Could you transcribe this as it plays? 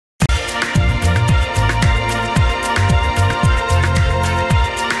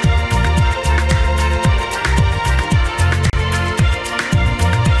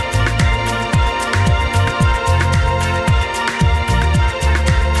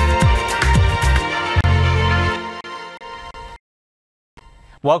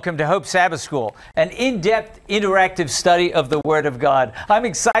Welcome to Hope Sabbath School, an in-depth, interactive study of the Word of God. I'm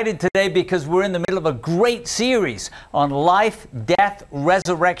excited today because we're in the middle of a great series on life, death,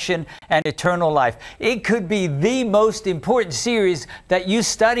 resurrection, and eternal life. It could be the most important series that you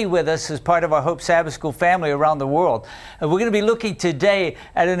study with us as part of our Hope Sabbath School family around the world. And we're going to be looking today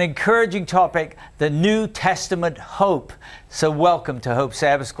at an encouraging topic, the New Testament hope. So welcome to Hope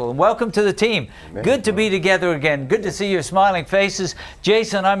Sabbath School, and welcome to the team. Amen. Good to be together again. Good to see your smiling faces.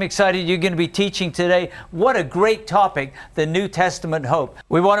 Jason, I'm excited you're going to be teaching today. What a great topic, the New Testament hope.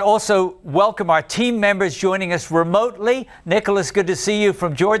 We want to also welcome our team members joining us remotely. Nicholas, good to see you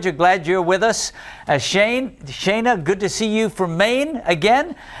from Georgia. Glad you're with us. Shana, good to see you from Maine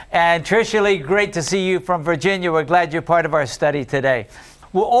again. And Tricia Lee, great to see you from Virginia. We're glad you're part of our study today.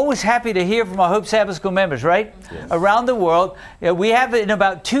 We're always happy to hear from our Hope Sabbath School members, right? Yes. Around the world. We have it in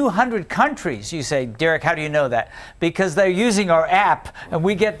about 200 countries. You say, Derek, how do you know that? Because they're using our app, and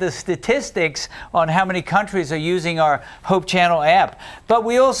we get the statistics on how many countries are using our Hope Channel app. But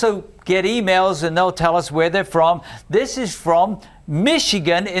we also get emails, and they'll tell us where they're from. This is from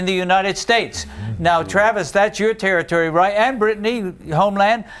Michigan in the United States. Now, Travis, that's your territory, right? And Brittany,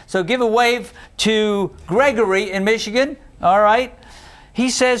 homeland. So give a wave to Gregory in Michigan. All right. He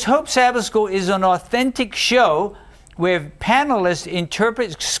says, Hope Sabbath School is an authentic show where panelists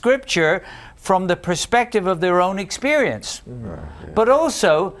interpret Scripture from the perspective of their own experience. But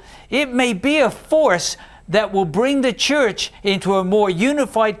also, it may be a force that will bring the church into a more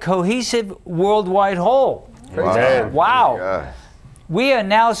unified, cohesive, worldwide whole. Wow. Yeah. We are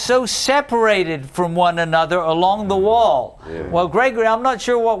now so separated from one another along the wall. Yeah. Well, Gregory, I'm not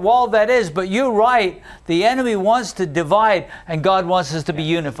sure what wall that is, but you're right. The enemy wants to divide, and God wants us to be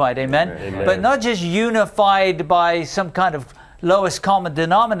unified. Amen? Amen. But not just unified by some kind of lowest common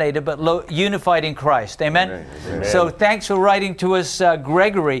denominator, but unified in Christ. Amen? Amen. So thanks for writing to us,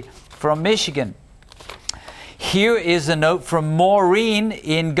 Gregory from Michigan. Here is a note from Maureen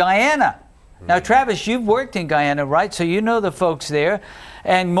in Guyana. Now, Travis, you've worked in Guyana, right? So you know the folks there.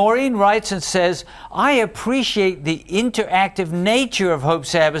 And Maureen writes and says, I appreciate the interactive nature of Hope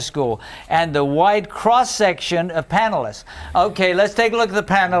Sabbath School and the wide cross-section of panelists. Okay, let's take a look at the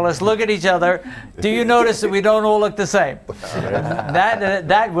panelists. Look at each other. Do you notice that we don't all look the same?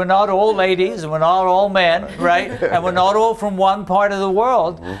 That we're not all ladies, and we're not all men, right? And we're not all from one part of the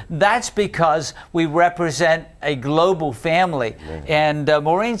world. That's because we represent a global family. And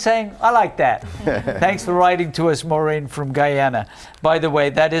Maureen's saying, I like that. Thanks for writing to us, Maureen from Guyana. By the way,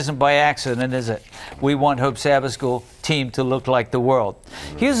 that isn't by accident, is it? We want Hope Sabbath School team to look like the world.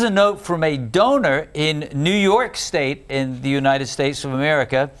 Here's a note from a donor in New York State in the United States of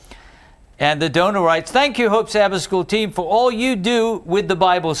America. And the donor writes, thank you, Hope Sabbath School team, for all you do with the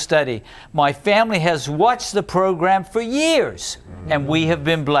Bible study. My family has watched the program for years, and we have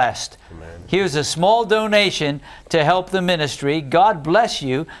been blessed. Here's a small donation to help the ministry. God bless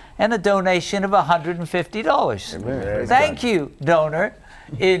you. And a donation of $150. Amen. Thank you, donor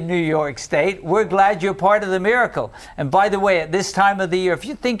in New York State. We're glad you're part of the miracle. And by the way, at this time of the year, if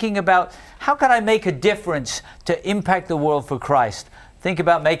you're thinking about how can I make a difference to impact the world for Christ, think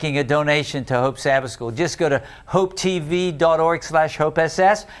about making a donation to Hope Sabbath School. Just go to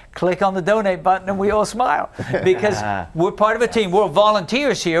hopetv.org/HopeSS, click on the donate button, and we all smile. Because we're part of a team. We're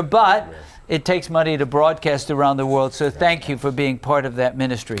volunteers here, but it takes money to broadcast around the world, so thank you for being part of that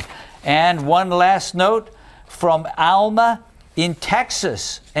ministry. And one last note from Alma in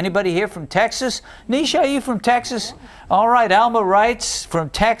Texas. Anybody here from Texas? Nisha, are you from Texas? All right, Alma writes from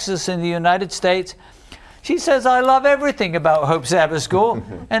Texas in the United States. She says, I love everything about Hope Sabbath School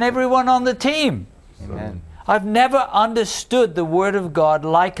and everyone on the team. Amen. I've never understood the Word of God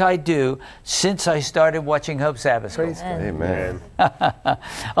like I do since I started watching Hope Sabbath School. Amen.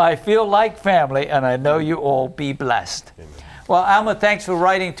 I feel like family, and I know you all be blessed. Amen. Well, Alma, thanks for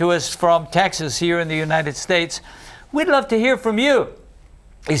writing to us from Texas here in the United States. We'd love to hear from you.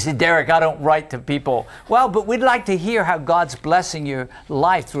 You say, Derek, I don't write to people. Well, but we'd like to hear how God's blessing your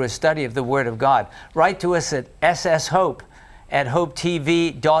life through a study of the Word of God. Write to us at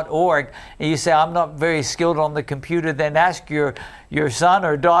sshope@hopetv.org. And you say, I'm not very skilled on the computer, then ask your son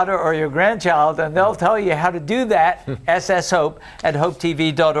or daughter or your grandchild, and they'll tell you how to do that,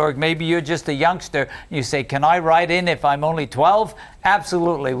 sshope@hopetv.org. Maybe you're just a youngster. You say, can I write in if I'm only 12?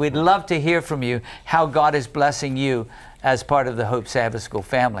 Absolutely. We'd love to hear from you how God is blessing you as part of the Hope Sabbath School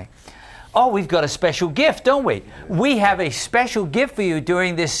family. Oh, we've got a special gift, don't we? We have a special gift for you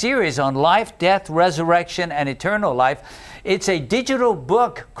during this series on life, death, resurrection, and eternal life. It's a digital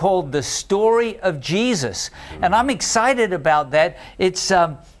book called The Story of Jesus. And I'm excited about that. It's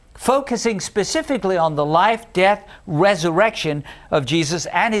focusing specifically on the life, death, resurrection of Jesus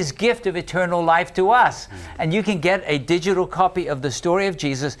and his gift of eternal life to us. And you can get a digital copy of the story of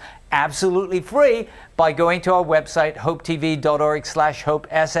Jesus absolutely free by going to our website,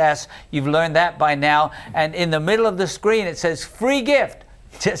 hopetv.org/hopeSS. You've learned that by now. And in the middle of the screen, it says free gift.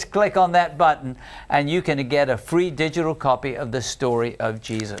 Just click on that button and you can get a free digital copy of the story of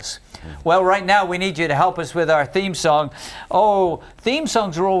Jesus. Well, right now we need you to help us with our theme song. Oh, theme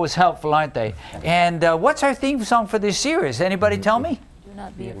songs are always helpful, aren't they? And what's our theme song for this series? Anybody tell me? Do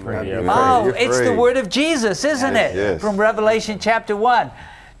not be afraid. Oh, it's the word of Jesus, isn't it? Yes. From Revelation chapter 1.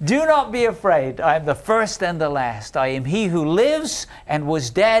 Do not be afraid. I am the first and the last. I am he who lives and was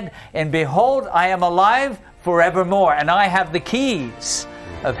dead. And behold, I am alive forevermore. And I have the keys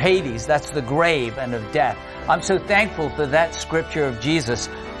of Hades. That's the grave, and of death. I'm so thankful for that scripture of Jesus.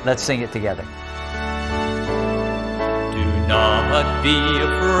 Let's sing it together. Do not be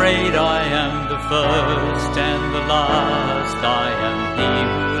afraid, I am the first and the last. I am he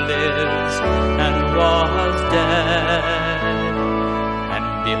who lives and was dead. And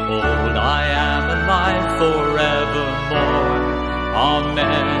behold, I am alive forevermore.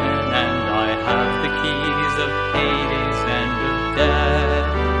 Amen. And I have the keys of Hades and of death.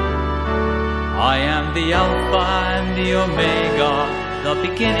 I am the Alpha and the Omega, the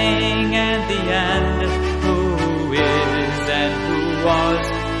beginning and the end, who is and who was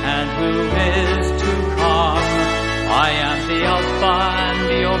and who is to come. I am the Alpha and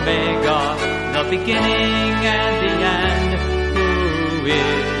the Omega, the beginning and the end, who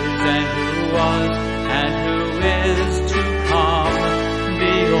is and who was and who is to come.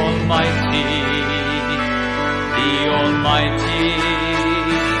 The Almighty, the Almighty.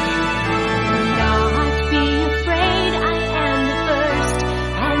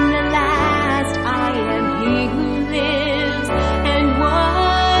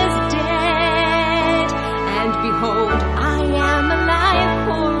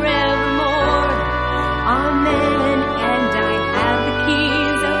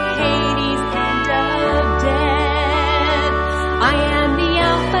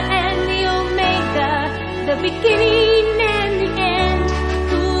 Beginning and the end,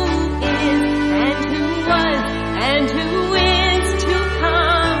 who is and who was and who is to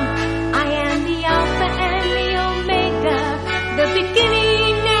come. I am the Alpha and the Omega, the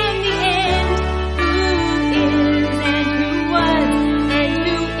beginning and the end, who is and who was and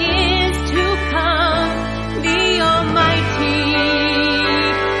who is to come. The Almighty,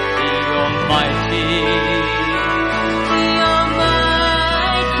 The Almighty. the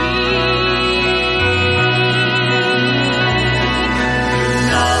Almighty.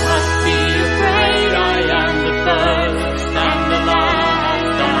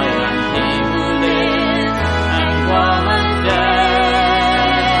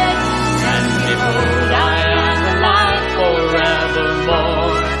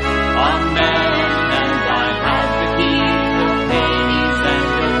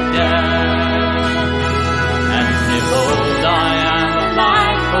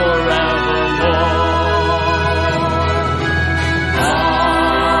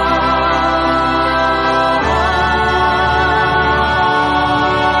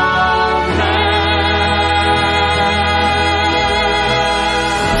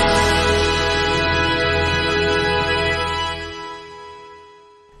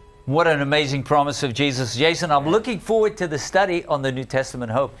 What an amazing promise of Jesus. Jason, I'm looking forward to the study on the New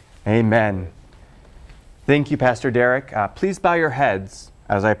Testament hope. Amen. Thank you, Pastor Derek. Please bow your heads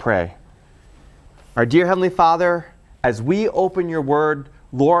as I pray. Our dear Heavenly Father, as we open your word,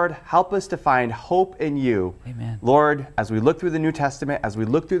 Lord, help us to find hope in you. Amen. Lord, as we look through the New Testament, as we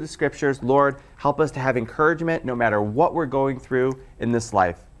look through the scriptures, Lord, help us to have encouragement no matter what we're going through in this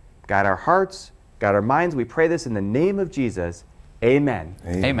life. Guide our hearts, guide our minds. We pray this in the name of Jesus. Amen.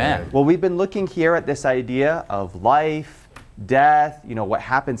 Amen. Well, we've been looking here at this idea of life, death, what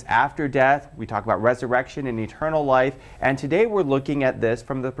happens after death. We talk about resurrection and eternal life. And today we're looking at this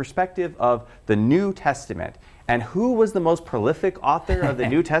from the perspective of the New Testament. And who was the most prolific author of the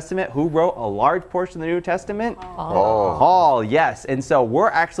New Testament? Who wrote a large portion of the New Testament? Paul, yes. And so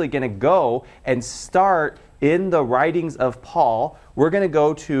we're actually going to go and start in the writings of Paul. We're going to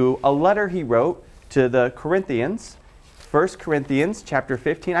go to a letter he wrote to the Corinthians. 1 Corinthians chapter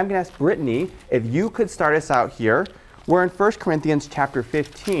 15. I'm going to ask Brittany if you could start us out here. We're in 1 Corinthians chapter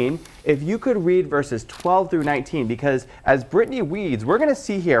 15. If you could read verses 12 through 19, because as Brittany reads, we're going to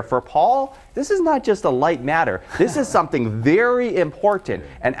see here for Paul, this is not just a light matter. This is something very important.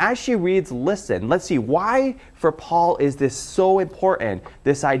 And as she reads, listen, let's see why for Paul is this so important,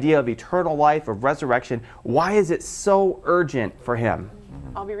 this idea of eternal life, of resurrection. Why is it so urgent for him?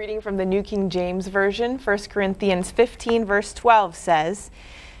 I'll be reading from the New King James Version. 1 Corinthians 15, verse 12 says,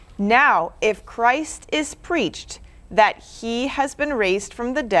 "Now, if Christ is preached that he has been raised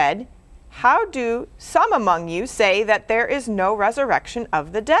from the dead, how do some among you say that there is no resurrection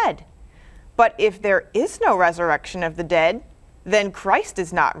of the dead? But if there is no resurrection of the dead, then Christ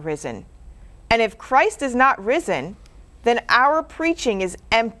is not risen. And if Christ is not risen, then our preaching is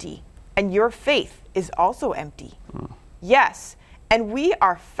empty, and your faith is also empty. Yes, and we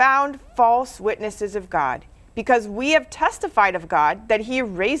are found false witnesses of God, because we have testified of God that he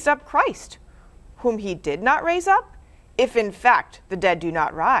raised up Christ, whom he did not raise up, if in fact the dead do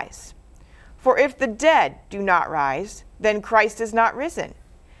not rise. For if the dead do not rise, then Christ is not risen.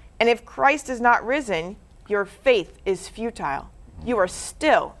 And if Christ is not risen, your faith is futile. You are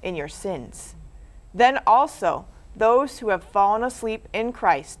still in your sins. Then also those who have fallen asleep in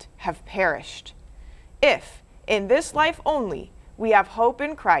Christ have perished. If, in this life only, we have hope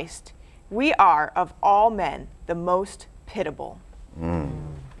in Christ, we are of all men the most pitiable."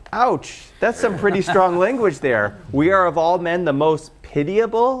 Ouch, that's some pretty strong language there. We are of all men the most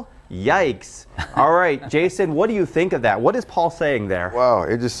pitiable? Yikes. All right, Jason, what do you think of that? What is Paul saying there? Wow,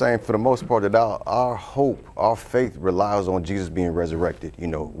 it's just saying for the most part that our hope, our faith relies on Jesus being resurrected. You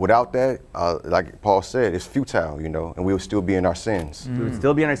know, without that, like Paul said, it's futile, you know, and we would still be in our sins. We would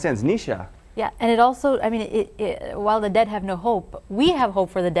still be in our sins. Nisha. Yeah, and it also, I mean, while the dead have no hope, we have hope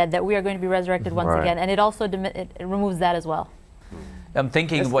for the dead that we are going to be resurrected once again, and it also it removes that as well. I'm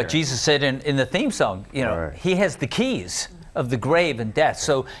thinking of what Jesus said in the theme song. You know, he has the keys of the grave and death.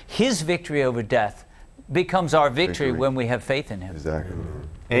 So his victory over death becomes our victory when we have faith in him. Exactly.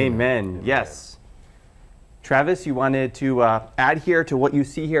 Amen. Yes. Travis, you wanted to add here to what you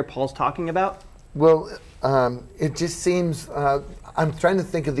see here Paul's talking about? Well, it just seems, I'm trying to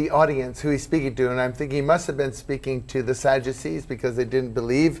think of the audience who he's speaking to, and I'm thinking he must have been speaking to the Sadducees because they didn't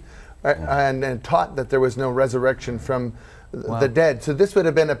believe and taught that there was no resurrection from the dead. So this would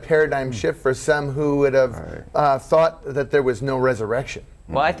have been a paradigm shift for some who would have thought that there was no resurrection.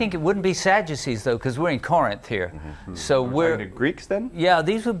 Well, I think it wouldn't be Sadducees, though, because we're in Corinth here. So we're the Greeks then? Yeah,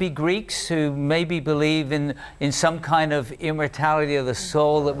 these would be Greeks who maybe believe in some kind of immortality of the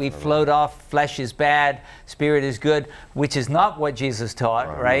soul, that we float off, flesh is bad, spirit is good, which is not what Jesus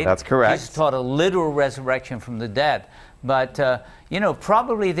taught, right? That's correct. Jesus taught a literal resurrection from the dead. But,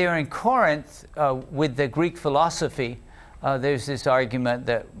 probably there in Corinth, with the Greek philosophy, there's this argument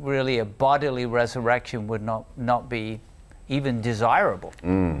that really a bodily resurrection would not be even desirable.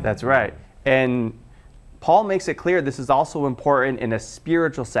 That's right. And Paul makes it clear this is also important in a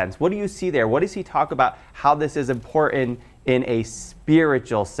spiritual sense. What do you see there? What does he talk about how this is important in a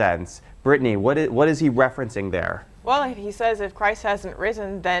spiritual sense? Brittany, what is he referencing there? Well, he says if Christ hasn't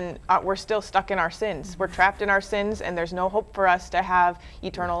risen, then we're still stuck in our sins. We're trapped in our sins, and there's no hope for us to have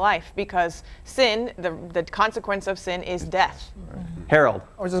eternal life, because sin, the consequence of sin is death. Harold.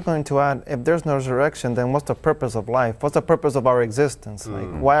 I was just going to add, if there's no resurrection, then what's the purpose of life? What's the purpose of our existence? Like,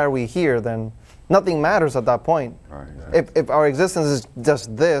 why are we here? Then nothing matters at that point. If our existence is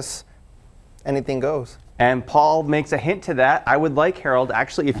just this, anything goes. And Paul makes a hint to that. I would like, Harold,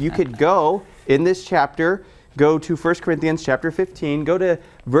 actually, if you could go in this chapter, go to 1 Corinthians chapter 15, go to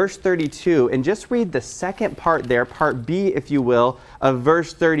verse 32, and just read the second part there, part B, if you will, of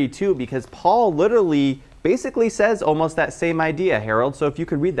verse 32, because Paul literally basically says almost that same idea, Harold. So if you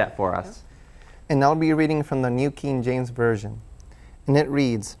could read that for us. And I'll be reading from the New King James Version. And it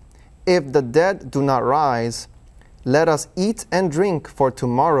reads, "If the dead do not rise, let us eat and drink, for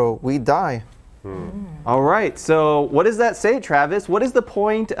tomorrow we die." All right, so what does that say, Travis? What is the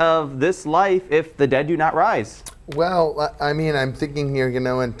point of this life if the dead do not rise? Well, I mean, I'm thinking here,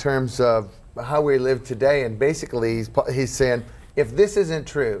 in terms of how we live today, and basically he's saying, if this isn't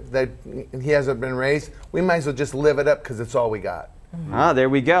true, that he hasn't been raised, we might as well just live it up because it's all we got. There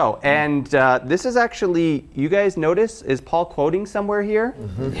we go. And this is actually, you guys notice, is Paul quoting somewhere here?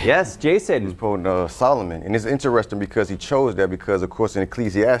 Yes, Jason. He's quoting Solomon. And it's interesting because he chose that because, of course, in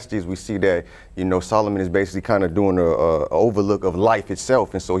Ecclesiastes, we see that, Solomon is basically kind of doing an overlook of life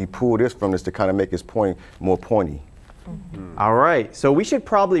itself. And so he pulled this from this to kind of make his point more pointy. All right, so we should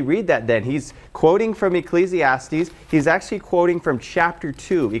probably read that then. He's quoting from Ecclesiastes. He's actually quoting from chapter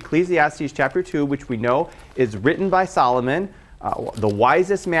 2, Ecclesiastes chapter 2, which we know is written by Solomon, the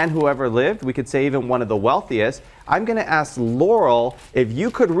wisest man who ever lived. We could say even one of the wealthiest. I'm going to ask Laurel if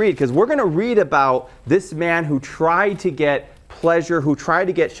you could read, because we're going to read about this man who tried to get pleasure, who try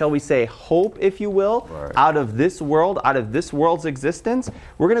to get, shall we say, hope, if you will, out of this world, out of this world's existence.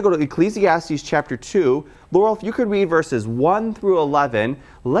 We're going to go to Ecclesiastes chapter 2. Laurel, if you could read verses 1 through 11.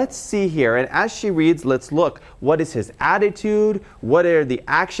 Let's see here. And as she reads, let's look. What is his attitude? What are the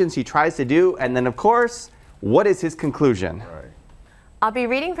actions he tries to do? And then, of course, what is his conclusion? I'll be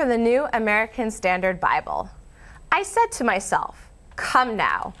reading from the New American Standard Bible. I said to myself, "Come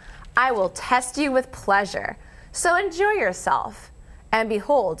now, I will test you with pleasure. So enjoy yourself." And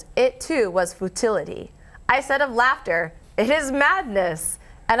behold, it too was futility. I said of laughter, "It is madness."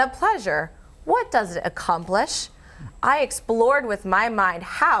 And of pleasure, what does it accomplish? I explored with my mind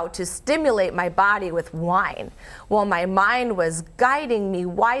how to stimulate my body with wine, while my mind was guiding me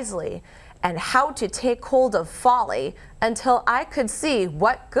wisely, and how to take hold of folly until I could see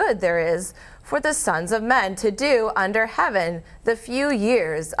what good there is for the sons of men to do under heaven the few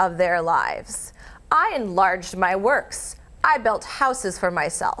years of their lives. I enlarged my works. I built houses for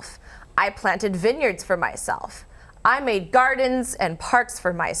myself. I planted vineyards for myself. I made gardens and parks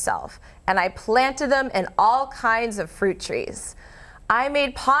for myself, and I planted them in all kinds of fruit trees. I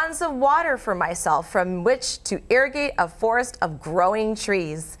made ponds of water for myself from which to irrigate a forest of growing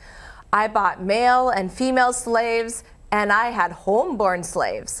trees. I bought male and female slaves, and I had homeborn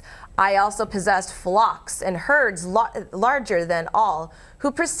slaves. I also possessed flocks and herds larger than all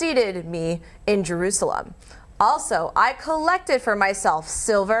who preceded me in Jerusalem. Also, I collected for myself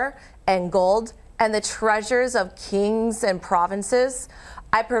silver and gold and the treasures of kings and provinces.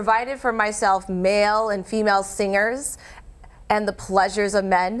 I provided for myself male and female singers and the pleasures of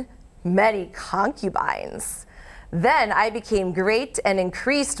men, many concubines. Then I became great and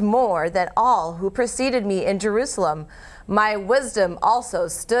increased more than all who preceded me in Jerusalem. My wisdom also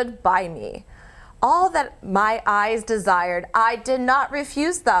stood by me. All that my eyes desired, I did not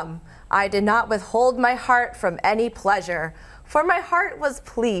refuse them. I did not withhold my heart from any pleasure, for my heart was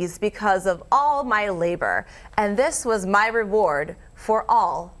pleased because of all my labor, and this was my reward for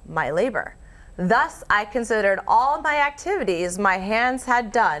all my labor. Thus I considered all my activities my hands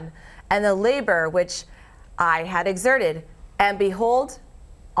had done, and the labor which I had exerted, and behold,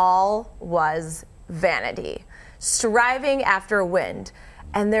 all was vanity, striving after wind,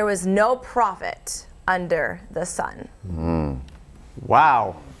 and there was no profit under the sun.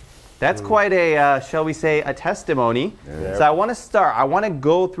 Wow. That's quite a, shall we say, a testimony. So I want to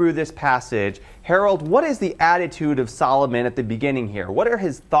go through this passage. Harold, what is the attitude of Solomon at the beginning here? What are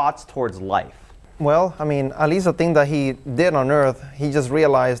his thoughts towards life? Well, I mean, at least the thing that he did on earth, he just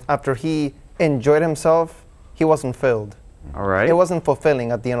realized after he enjoyed himself, he wasn't filled. All right. It wasn't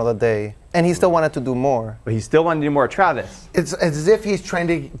fulfilling at the end of the day. And he still wanted to do more. But he still wanted to do more. Travis? It's as if he's trying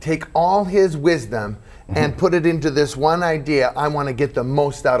to take all his wisdom and put it into this one idea. I want to get the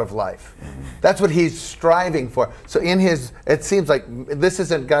most out of life. That's what he's striving for. So in his, it seems like this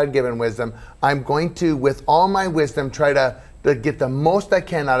isn't God-given wisdom. I'm going to, with all my wisdom, try to get the most I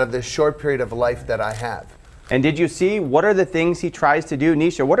can out of this short period of life that I have. And did you see what are the things he tries to do?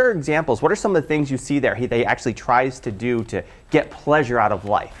 Nisha, what are examples? What are some of the things you see there that he actually tries to do to get pleasure out of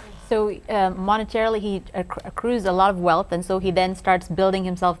life? So monetarily, he accrues a lot of wealth, and so he then starts building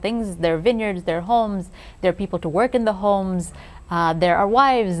himself things. There are vineyards, there are homes, there are people to work in the homes, there are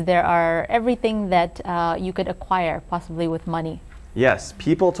wives, there are everything that you could acquire possibly with money. Yes,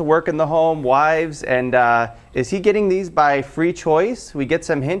 people to work in the home, wives, and is he getting these by free choice? We get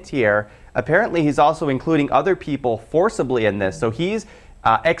some hint here. Apparently, he's also including other people forcibly in this. So he's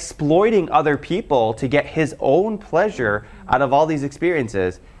exploiting other people to get his own pleasure out of all these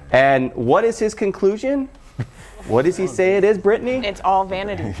experiences. And what is his conclusion? What does he say it is, Brittany? It's all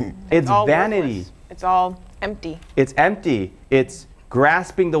vanity. It's all vanity. worthless. It's all empty. It's empty. It's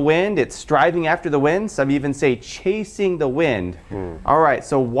grasping the wind. It's striving after the wind. Some even say chasing the wind. All right,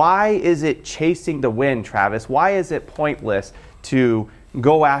 so why is it chasing the wind, Travis? Why is it pointless to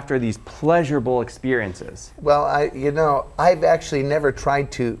go after these pleasurable experiences? Well, I've actually never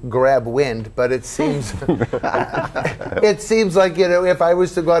tried to grab wind, but it seems it seems like, if I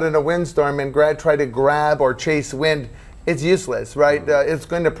was to go out in a windstorm and try to grab or chase wind, it's useless, right? It's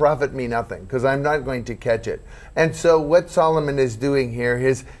going to profit me nothing because I'm not going to catch it. And so what Solomon is doing here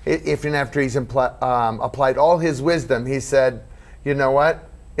is, after he's applied all his wisdom, he said, you know what?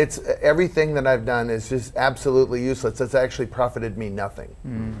 It's everything that I've done is just absolutely useless. It's actually profited me nothing.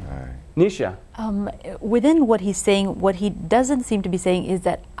 Nisha? Within what he's saying, what he doesn't seem to be saying is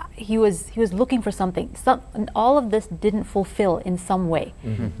that he was looking for something. All of this didn't fulfill in some way,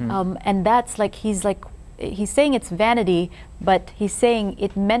 and that's he's saying it's vanity, but he's saying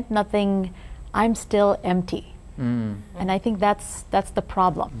it meant nothing. I'm still empty, and I think that's the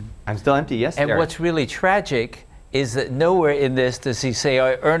problem. I'm still empty. Yes. And Derek. what's really tragic is that nowhere in this does he say,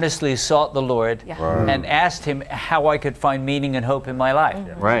 I earnestly sought the Lord and asked him how I could find meaning and hope in my life.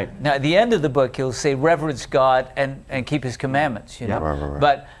 Right. Now, at the end of the book, he'll say, reverence God and keep his commandments, you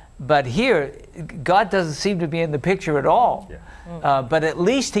know. But here, God doesn't seem to be in the picture at all. But at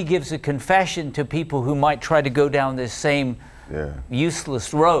least he gives a confession to people who might try to go down this same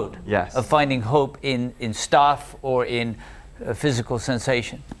useless road of finding hope in stuff or in physical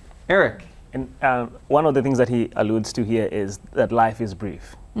sensation. Eric. And one of the things that he alludes to here is that life is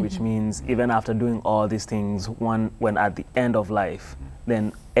brief, which means even after doing all these things, when at the end of life,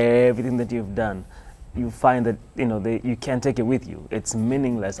 then everything that you've done, you find that you can't take it with you. It's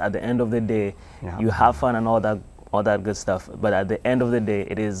meaningless. At the end of the day, you have fun and all that good stuff, but at the end of the day,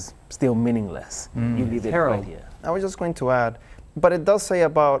 it is still meaningless. You leave it right here. I was just going to add, but it does say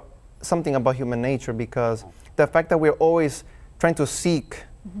about something about human nature, because the fact that we're always trying to seek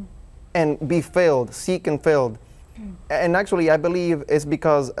and be filled, seek and filled. And actually, I believe it's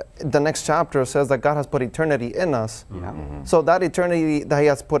because the next chapter says that God has put eternity in us. So that eternity that he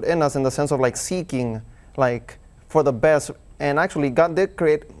has put in us, in the sense of like seeking, like for the best. And actually, God did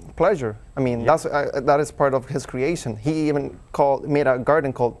create pleasure. I mean, that is part of his creation. He even made a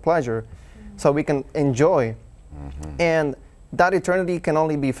garden called pleasure, so we can enjoy. And that eternity can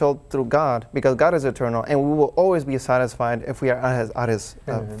only be filled through God, because God is eternal, and we will always be satisfied if we are at his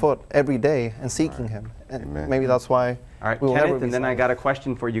foot every day and seeking him. And maybe that's why. All right, we will Kenneth, never and then I got a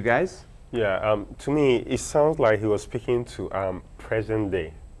question for you guys. Yeah, to me, it sounds like he was speaking to present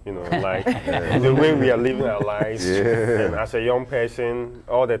day. Like the way we are living our lives. And as a young person,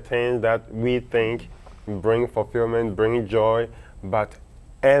 all the things that we think bring fulfillment, bring joy, but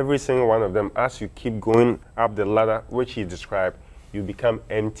every single one of them, as you keep going up the ladder, which he described, you become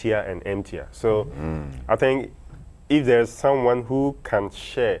emptier and emptier. So I think if there's someone who can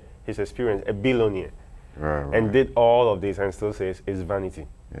share his experience, a billionaire, and did all of this and still says it's vanity,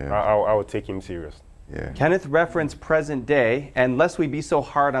 I would take him serious. Kenneth referenced present day, and lest we be so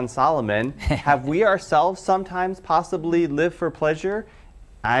hard on Solomon, have we ourselves sometimes possibly lived for pleasure?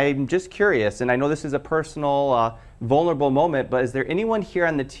 I'm just curious, and I know this is a personal, vulnerable moment, but is there anyone here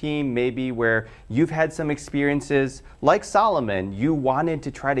on the team maybe where you've had some experiences like Solomon? You wanted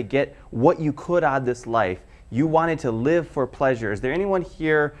to try to get what you could out of this life. You wanted to live for pleasure. Is there anyone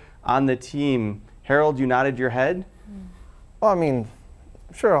here on the team? Harold, you nodded your head? Well, I mean,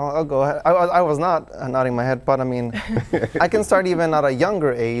 sure, I'll go ahead. I was not nodding my head, but I mean, I can start even at a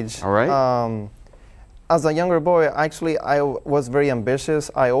younger age. All right. As a younger boy, actually, I was very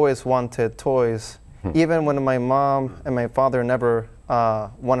ambitious. I always wanted toys, even when my mom and my father never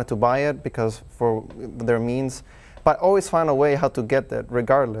wanted to buy it because for their means. But I always found a way how to get that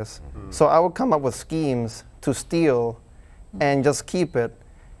regardless. So I would come up with schemes to steal and just keep it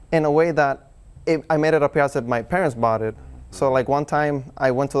in a way that I made it appear as if my parents bought it. So like one time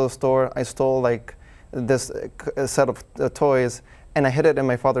I went to the store, I stole like this set of toys and I hid it in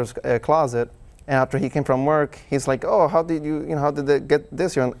my father's closet. And after he came from work, he's like, "Oh, how did how did they get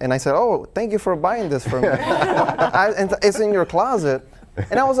this?" And I said, "Oh, thank you for buying this for me." And it's in your closet.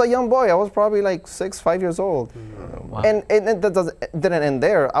 And I was a young boy. I was probably like 5 years old. Wow. And it didn't end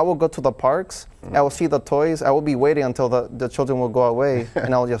there. I would go to the parks. I would see the toys. I would be waiting until the children will go away,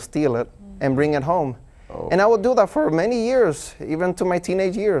 and I'll just steal it and bring it home. Oh. And I would do that for many years, even to my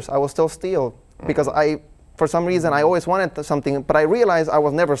teenage years. I would still steal because for some reason, I always wanted something, but I realized I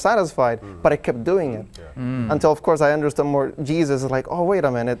was never satisfied, but I kept doing it. Until, of course, I understood more. Jesus is like, oh, wait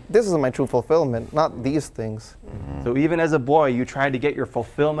a minute, this is my true fulfillment, not these things. So even as a boy, you tried to get your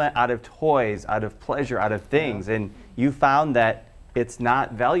fulfillment out of toys, out of pleasure, out of things, and you found that it's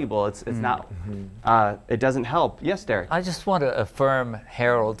not valuable, it's not, it doesn't help. Yes, Derek? I just want to affirm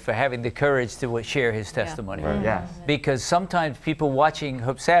Harold for having the courage to share his testimony. Right. Yes. Because sometimes people watching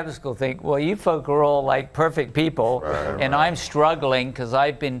Hope Sabbath School think, well, you folk are all like perfect people, and I'm struggling because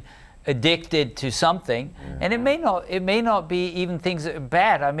I've been addicted to something. And it may not be even things that are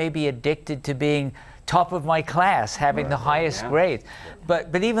bad. I may be addicted to being top of my class, having the highest grades.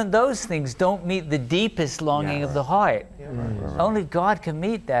 But even those things don't meet the deepest longing of the heart. Only God can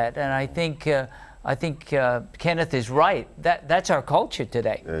meet that. And I think Kenneth is right. That's our culture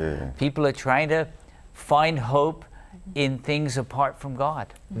today. People are trying to find hope in things apart from God.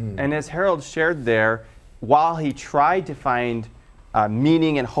 And as Harold shared there, while he tried to find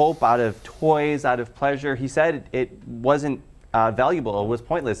meaning and hope out of toys, out of pleasure, he said it wasn't valuable, it was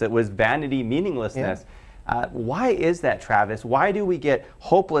pointless, it was vanity, meaninglessness. Why is that, Travis? Why do we get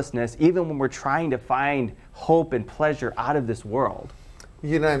hopelessness even when we're trying to find hope and pleasure out of this world?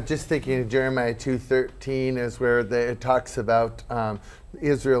 You know, I'm just thinking of Jeremiah 2:13 is where it talks about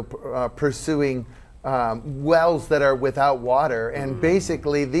Israel pursuing wells that are without water. And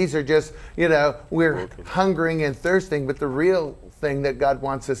basically, these are just, we're hungering and thirsting, but the real thing that God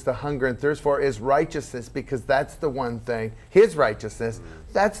wants us to hunger and thirst for is righteousness, because that's the one thing, His righteousness,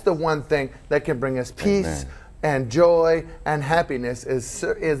 that's the one thing that can bring us peace and joy and happiness,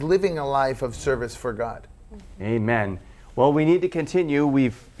 is living a life of service for God. Amen. Well, we need to continue.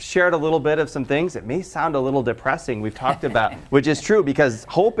 We've shared a little bit of some things. It may sound a little depressing. We've talked about, which is true, because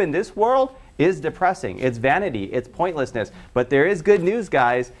hope in this world is depressing. It's vanity. It's pointlessness. But there is good news,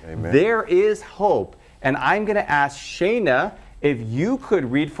 guys. Amen. There is hope. And I'm going to ask Shayna if you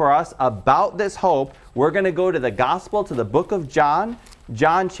could read for us about this hope. We're going to go to the Gospel, to the book of John,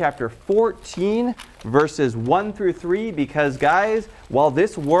 John chapter 14, verses 1 through 3, because guys, while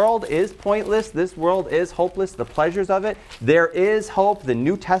this world is pointless, this world is hopeless, the pleasures of it, there is hope. The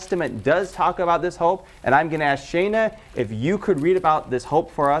New Testament does talk about this hope, and I'm going to ask Shayna if you could read about this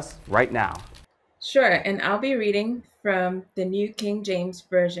hope for us right now. Sure, and I'll be reading from the New King James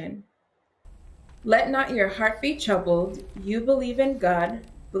Version. Let not your heart be troubled. You believe in God,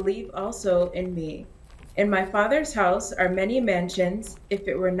 believe also in me. In my Father's house are many mansions. If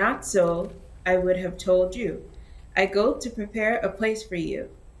it were not so, I would have told you. I go to prepare a place for you.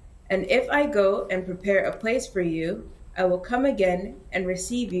 And if I go and prepare a place for you, I will come again and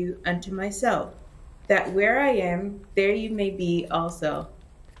receive you unto myself, that where I am, there you may be also.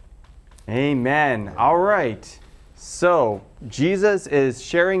 Amen. All right. So Jesus is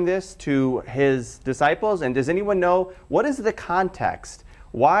sharing this to his disciples. And does anyone know, what is the context?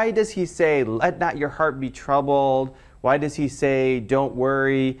 Why does he say, let not your heart be troubled? Why does he say, don't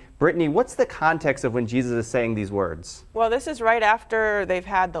worry? Brittany, what's the context of when Jesus is saying these words? Well, this is right after they've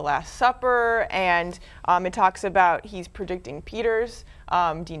had the Last Supper, and it talks about he's predicting Peter's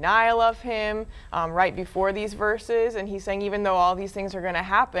denial of him right before these verses. And he's saying, even though all these things are going to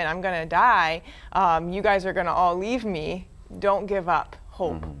happen, I'm going to die, you guys are going to all leave me. Don't give up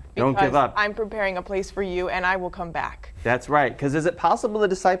hope. Don't give up. I'm preparing a place for you, and I will come back. That's right. Because is it possible the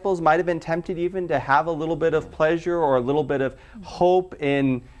disciples might have been tempted even to have a little bit of pleasure or a little bit of hope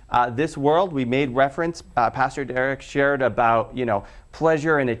in this world? We made reference, Pastor Derek shared about,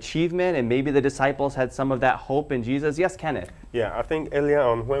 pleasure and achievement, and maybe the disciples had some of that hope in Jesus. Yes, Kenneth? Yeah, I think earlier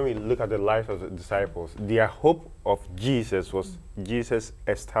on when we look at the life of the disciples, their hope of Jesus was Jesus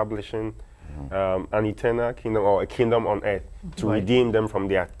establishing an eternal kingdom, or a kingdom on earth, to redeem them from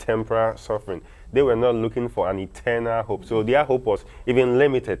their temporal suffering. They were not looking for an eternal hope. So their hope was even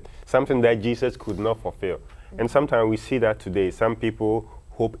limited, something that Jesus could not fulfill. And sometimes we see that today. Some people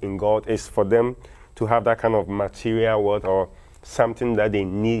hope in God is for them to have that kind of material world, or something that they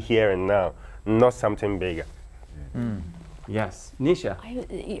need here and now, not something bigger. Yes. Nisha?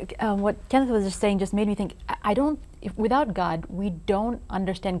 What Kenneth was just saying just made me think, without God, we don't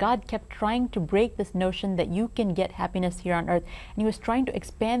understand. God kept trying to break this notion that you can get happiness here on earth. And he was trying to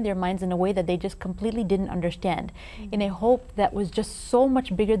expand their minds in a way that they just completely didn't understand, in a hope that was just so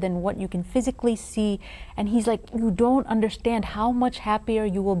much bigger than what you can physically see. And he's like, you don't understand how much happier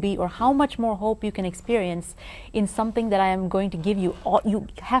you will be, or how much more hope you can experience in something that I am going to give you. You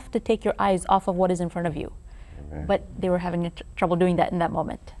have to take your eyes off of what is in front of you. But they were having trouble doing that in that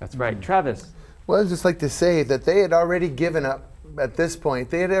moment. That's right. Travis? Well, I'd just like to say that they had already given up, at this point,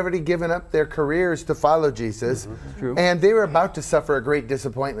 they had already given up their careers to follow Jesus. True. And they were about to suffer a great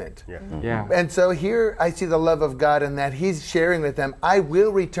disappointment. Yeah. And so here I see the love of God in that he's sharing with them, I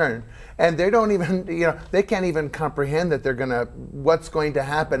will return. And they don't even, they can't even comprehend that what's going to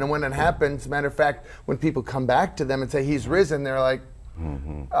happen. And when it happens, matter of fact, when people come back to them and say he's risen, they're like,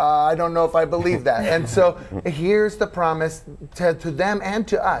 I don't know if I believe that. And so here's the promise to them and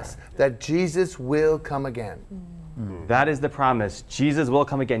to us, that Jesus will come again. That is the promise. Jesus will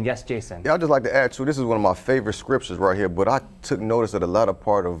come again. Yes, Jason? Yeah, I'd just like to add, too, this is one of my favorite scriptures right here, but I took notice of the latter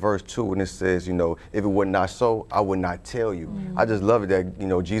part of verse 2 when it says, if it were not so, I would not tell you. I just love it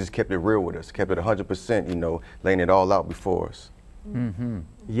that, Jesus kept it real with us, kept it 100%, laying it all out before us.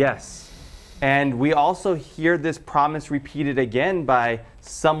 Yes. And we also hear this promise repeated again by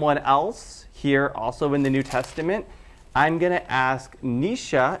someone else here also in the New Testament. I'm going to ask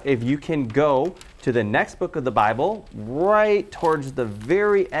Nisha if you can go to the next book of the Bible, right towards the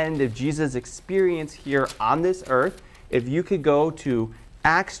very end of Jesus' experience here on this earth. If you could go to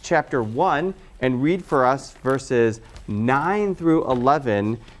Acts chapter 1 and read for us verses 9 through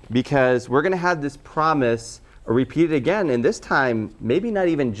 11, because we're going to have this promise repeated again, and this time maybe not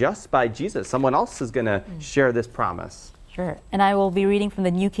even just by Jesus. Someone else is going to share this promise. Sure. And I will be reading from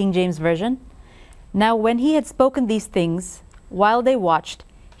the New King James Version. Now when he had spoken these things, while they watched,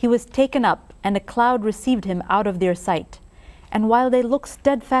 he was taken up, and a cloud received him out of their sight. And while they looked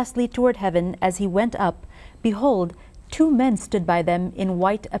steadfastly toward heaven as he went up, behold, 2 men stood by them in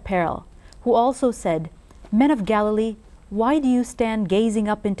white apparel, who also said, Men of Galilee, why do you stand gazing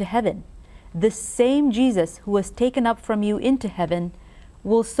up into heaven? This same Jesus who was taken up from you into heaven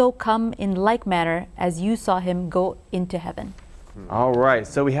will so come in like manner as you saw him go into heaven. All right,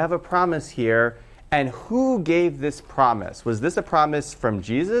 so we have a promise here. And who gave this promise? Was this a promise from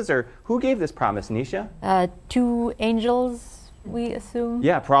Jesus, or who gave this promise, Nisha? 2 angels, we assume.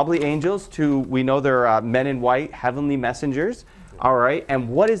 Yeah, probably angels. We know they're men in white, heavenly messengers. All right, and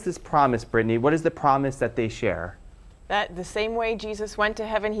what is this promise, Brittany? What is the promise that they share? That the same way Jesus went to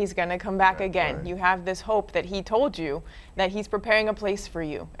heaven, he's going to come back again. Right. You have this hope that he told you that he's preparing a place for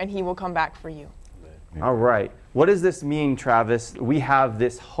you and he will come back for you. All right. What does this mean, Travis? We have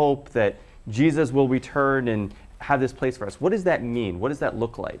this hope that Jesus will return and have this place for us. What does that mean? What does that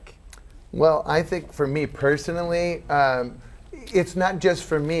look like? Well, I think for me personally, it's not just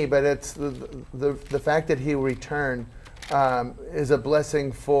for me, but it's the fact that he will return is a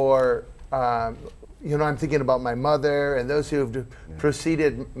blessing for, I'm thinking about my mother and those who have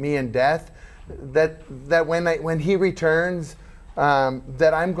preceded me in death, that when he returns,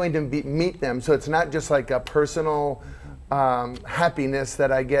 that I'm going to meet them. So it's not just like a personal happiness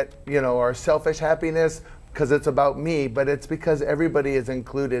that I get, or selfish happiness because it's about me, but it's because everybody is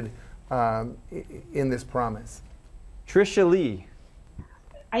included in this promise. Tricia Lee.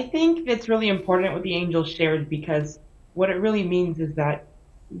 I think it's really important what the angel shared, because what it really means is that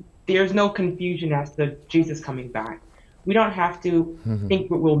there's no confusion as to Jesus coming back. We don't have to think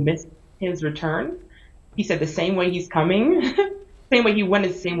we'll miss his return. He said the same way he's coming, same way he went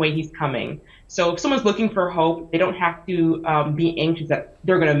is the same way he's coming. So if someone's looking for hope, they don't have to be anxious that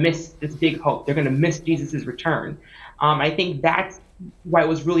they're going to miss this big hope. They're going to miss Jesus' return. I think that's why it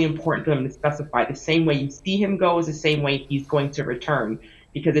was really important for them to specify the same way you see him go is the same way he's going to return.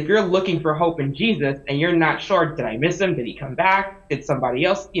 Because if you're looking for hope in Jesus and you're not sure, did I miss him? Did he come back? Did somebody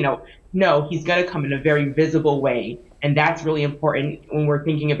else? No, he's going to come in a very visible way. And that's really important when we're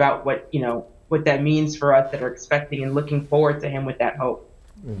thinking about what that means for us that are expecting and looking forward to him with that hope.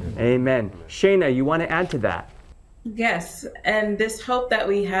 Amen. Shayna, you want to add to that? Yes, and this hope that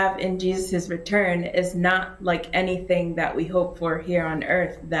we have in Jesus' return is not like anything that we hope for here on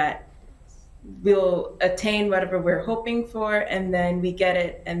earth, that we'll attain whatever we're hoping for and then we get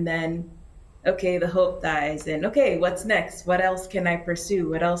it and then, okay, the hope dies and okay, what's next? What else can I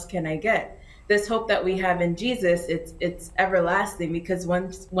pursue? What else can I get? This hope that we have in Jesus, it's everlasting, because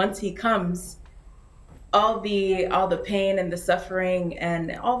once he comes, all the pain and the suffering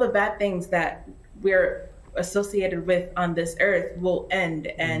and all the bad things that we're associated with on this earth will end,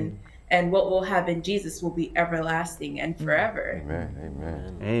 and what we'll have in Jesus will be everlasting and forever.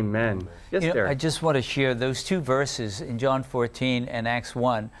 Amen. Amen. Yes, Derek. I just want to share those 2 verses in John 14 and Acts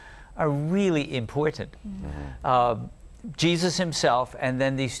 1 are really important. Jesus himself and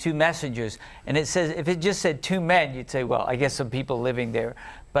then these 2 messengers. And it says, if it just said 2 men, you'd say, well, I guess some people living there.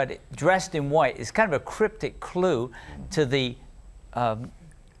 But dressed in white is kind of a cryptic clue to the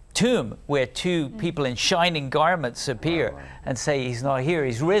tomb where 2 people in shining garments appear and say, he's not here,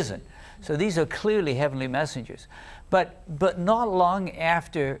 he's risen. So these are clearly heavenly messengers. But not long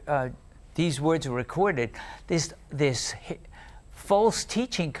after these words were recorded, this false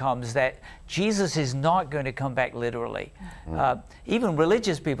teaching comes that Jesus is not going to come back literally. Even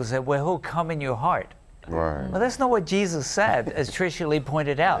religious people say, well, he'll come in your heart. Right. Well, that's not what Jesus said, as Tricia Lee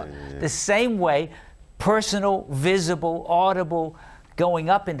pointed out. The same way, personal, visible, audible, going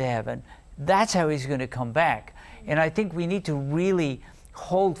up into heaven, that's how he's going to come back. And I think we need to really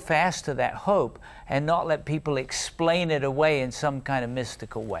hold fast to that hope and not let people explain it away in some kind of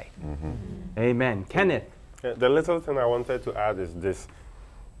mystical way. Amen. Kenneth. The little thing I wanted to add is this.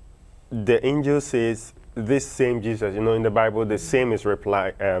 The angel says, this same Jesus, in the Bible, the same is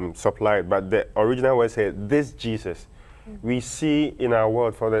supplied, but the original word says, this Jesus. We see in our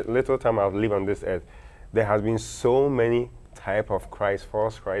world, for the little time I've lived on this earth, there has been so many type of Christ,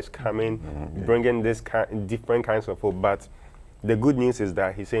 false Christ coming, bringing different kinds of hope. But the good news is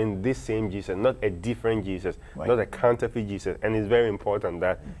that he's saying this same Jesus, not a different Jesus, not a counterfeit Jesus. And it's very important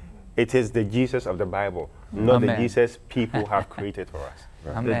that it is the Jesus of the Bible, not the Jesus people have created for us.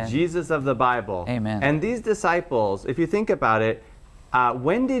 The Jesus of the Bible. Amen. And these disciples, if you think about it,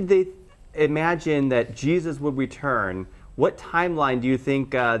 when did they imagine that Jesus would return? What timeline do you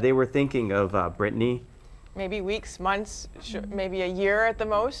think they were thinking of, Brittany? Maybe weeks, months, maybe a year at the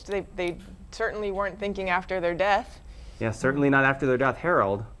most. They certainly weren't thinking after their death. Yeah, certainly not after their death.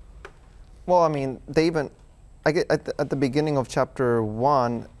 Harold? Well, I mean, at the beginning of chapter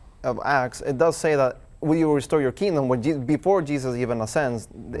 1 of Acts, it does say that will you restore your kingdom? Before Jesus even ascends,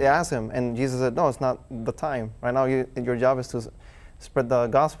 they asked him, and Jesus said, no, it's not the time. Right now, your job is to spread the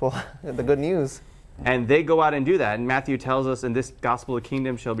gospel, the good news. And they go out and do that. And Matthew tells us, and this gospel of the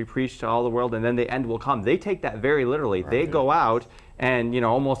kingdom shall be preached to all the world, and then the end will come. They take that very literally. They go out, and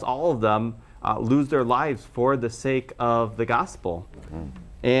almost all of them lose their lives for the sake of the gospel.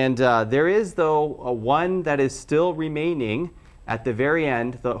 And there is, though, one that is still remaining at the very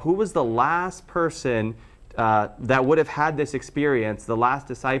end. Who was the last person that would have had this experience, the last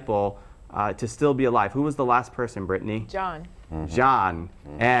disciple, to still be alive? Who was the last person, Brittany? John. John.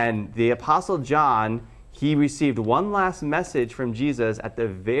 And the Apostle John, he received one last message from Jesus at the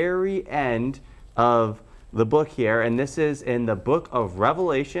very end of the book here. And this is in the book of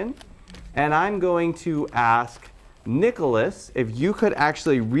Revelation. And I'm going to ask Nicholas if you could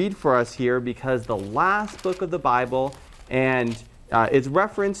actually read for us here, because the last book of the Bible, and it's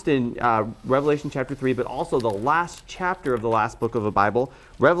referenced in Revelation chapter 3, but also the last chapter of the last book of the Bible,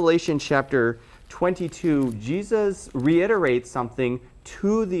 Revelation chapter 22, Jesus reiterates something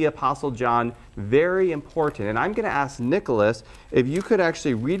to the Apostle John, very important. And I'm going to ask Nicholas if you could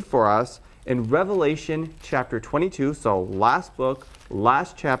actually read for us in Revelation chapter 22, so last book,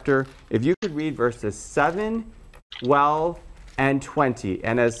 last chapter, if you could read verses 7, 12, and 20.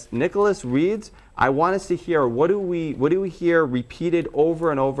 And as Nicholas reads, I want us to hear, what do we hear repeated over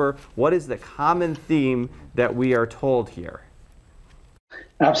and over? What is the common theme that we are told here?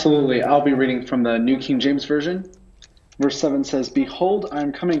 Absolutely. I'll be reading from the New King James Version. Verse 7 says, "Behold, I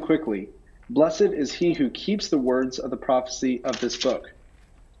am coming quickly. Blessed is he who keeps the words of the prophecy of this book."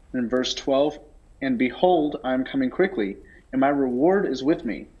 And in verse 12, "And behold, I am coming quickly, and my reward is with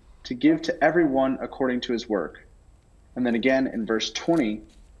me, to give to everyone according to his work." And then again in verse 20,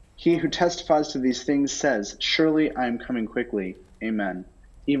 "He who testifies to these things says, Surely I am coming quickly. Amen.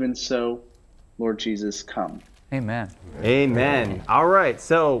 Even so, Lord Jesus, come." Amen. Amen. All right.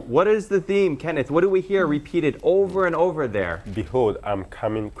 So what is the theme, Kenneth? What do we hear repeated over and over there? Behold, I'm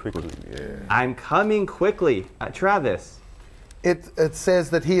coming quickly. I'm coming quickly. Travis. It says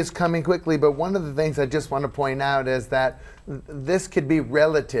that he is coming quickly, but one of the things I just want to point out is that this could be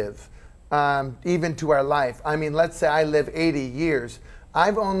relative, even to our life. I mean, let's say I live 80 years.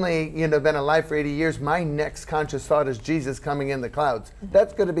 I've only, been alive for 80 years. My next conscious thought is Jesus coming in the clouds.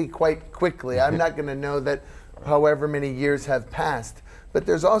 That's going to be quite quickly. I'm not going to know that however many years have passed. But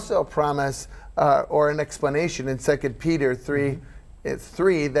there's also a promise or an explanation in 2 Peter 3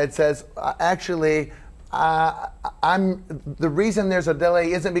 that says, actually, the reason there's a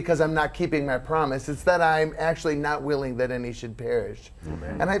delay isn't because I'm not keeping my promise. It's that I'm actually not willing that any should perish.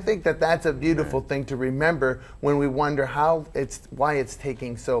 Amen. And I think that that's a beautiful thing to remember when we wonder why it's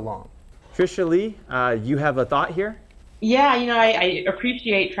taking so long. Trisha Lee, you have a thought here? Yeah, I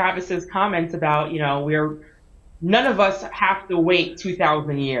appreciate Travis's comments about, none of us have to wait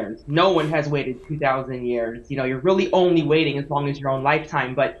 2,000 years. No one has waited 2,000 years. You're really only waiting as long as your own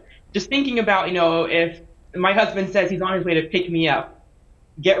lifetime. But just thinking about, if my husband says he's on his way to pick me up,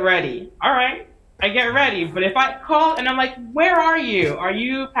 get ready. All right, I get ready. But if I call and I'm like, where are you? Are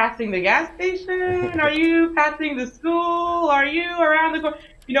you passing the gas station? Are you passing the school? Are you around the corner?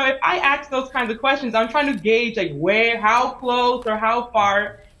 If I ask those kinds of questions, I'm trying to gauge how close or how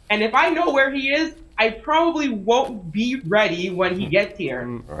far. And if I know where he is, I probably won't be ready when he gets here.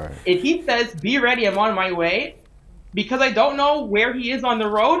 Right. If he says, be ready, I'm on my way, because I don't know where he is on the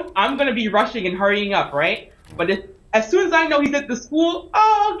road, I'm going to be rushing and hurrying up, right? But as soon as I know he's at the school,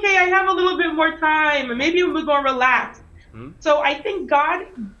 okay, I have a little bit more time, and maybe we'll go relax. So I think God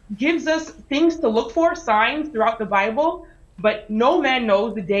gives us things to look for, signs throughout the Bible, but no man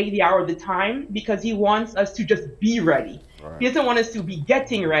knows the day, the hour, the time, because he wants us to just be ready. Right. He doesn't want us to be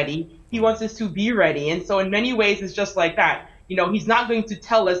getting ready. He wants us to be ready. And so in many ways, it's just like that. He's not going to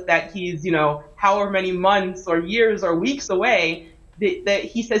tell us that he's, however many months or years or weeks away, that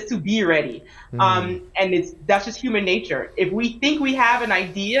he says to be ready. And that's just human nature. If we think we have an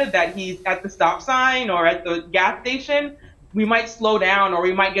idea that he's at the stop sign or at the gas station, we might slow down or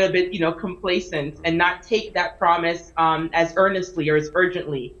we might get a bit, complacent and not take that promise as earnestly or as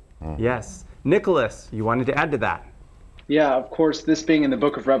urgently. Yes. Nicholas, you wanted to add to that? Yeah, of course, this being in the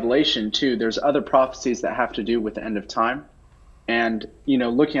book of Revelation, too, there's other prophecies that have to do with the end of time. And,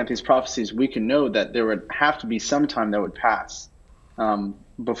 looking at these prophecies, we can know that there would have to be some time that would pass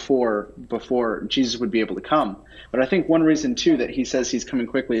before Jesus would be able to come. But I think one reason, too, that he says he's coming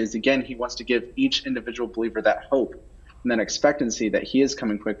quickly is, again, he wants to give each individual believer that hope and that expectancy that he is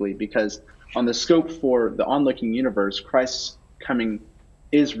coming quickly, because on the scope for the onlooking universe, Christ's coming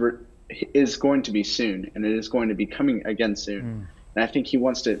is going to be soon, and it is going to be coming again soon. And I think he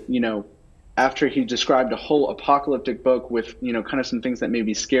wants to, after he described a whole apocalyptic book with, kind of some things that may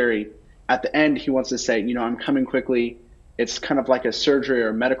be scary, at the end, he wants to say, I'm coming quickly. It's kind of like a surgery or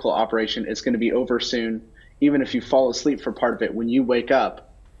a medical operation. It's going to be over soon. Even if you fall asleep for part of it, when you wake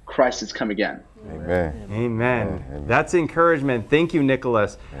up, Christ has come again. Amen. Amen. That's encouragement. Thank you,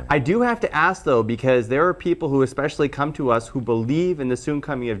 Nicholas. I do have to ask, though, because there are people who especially come to us who believe in the soon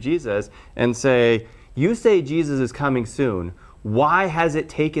coming of Jesus and say, you say Jesus is coming soon. Why has it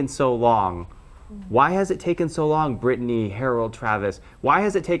taken so long? Why has it taken so long, Brittany, Harold, Travis? Why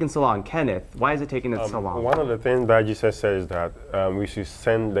has it taken so long? Kenneth, why has it taken so long? One of the things that Jesus says is that we should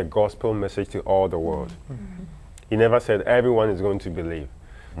send the gospel message to all the world. He never said everyone is going to believe.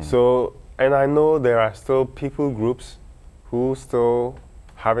 So, and I know there are still people groups who still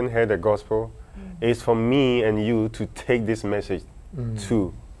haven't heard the gospel. It's for me and you to take this message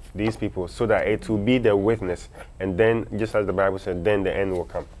to these people so that it will be their witness. And then, just as the Bible said, then the end will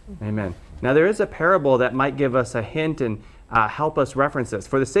come. Amen. Now, there is a parable that might give us a hint and help us reference this.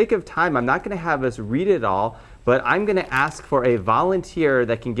 For the sake of time, I'm not going to have us read it all, but I'm going to ask for a volunteer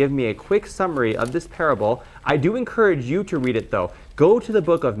that can give me a quick summary of this parable. I do encourage you to read it, though. Go to the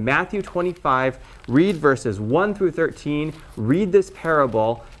book of Matthew 25, read verses 1 through 13, read this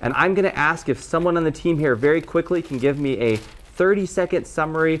parable, and I'm going to ask if someone on the team here very quickly can give me a 30-second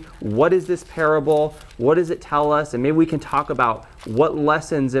summary. What is this parable? What does it tell us? And maybe we can talk about what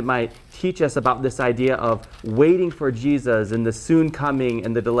lessons it might teach us about this idea of waiting for Jesus and the soon coming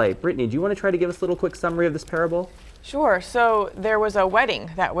and the delay. Brittany, do you want to try to give us a little quick summary of this parable? Sure. So there was a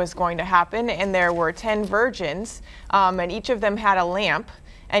wedding that was going to happen, and there were 10 virgins, and each of them had a lamp,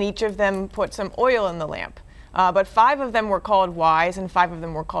 and each of them put some oil in the lamp. But 5 of them were called wise and 5 of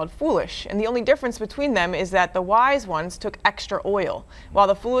them were called foolish. And the only difference between them is that the wise ones took extra oil, while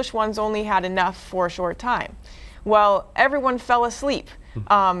the foolish ones only had enough for a short time. Well, everyone fell asleep.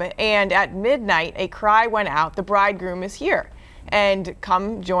 And at midnight, a cry went out, the bridegroom is here, and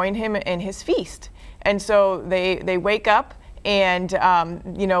come join him in his feast. And so they wake up, and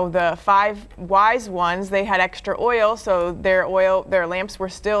the 5 wise ones, they had extra oil, so their lamps were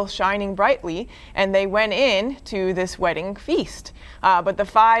still shining brightly, and they went in to this wedding feast. But the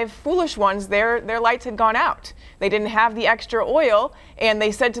 5 foolish ones, their lights had gone out. They didn't have the extra oil, and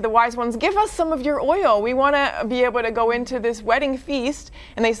they said to the wise ones, "Give us some of your oil. We want to be able to go into this wedding feast."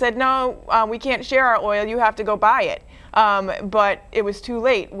 And they said, "No, we can't share our oil. You have to go buy it." But it was too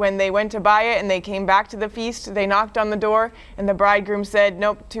late. When they went to buy it and they came back to the feast, they knocked on the door, and the bridegroom said,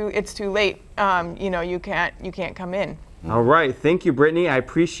 "Nope, it's too late. You can't come in." All right, thank you, Brittany. I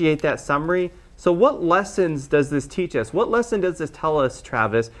appreciate that summary. So what lessons does this teach us? What lesson does this tell us,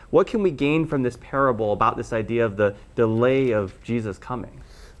 Travis? What can we gain from this parable about this idea of the delay of Jesus coming?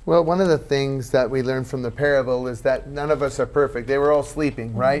 Well, one of the things that we learn from the parable is that none of us are perfect. They were all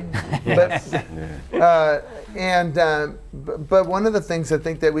sleeping, right? Yes. But one of the things I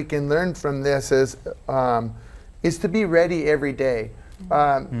think that we can learn from this is to be ready every day.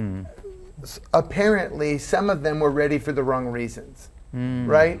 Apparently, some of them were ready for the wrong reasons,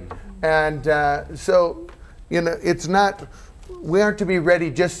 right? And so, it's not, we aren't to be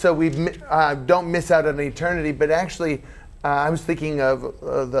ready just so we don't miss out on eternity, but actually, I was thinking of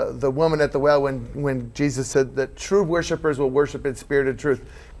the woman at the well when Jesus said that true worshipers will worship in spirit and truth.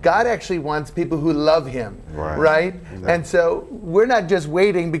 God actually wants people who love Him, right? Exactly. And so we're not just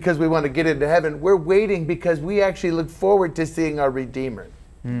waiting because we want to get into heaven. We're waiting because we actually look forward to seeing our Redeemer.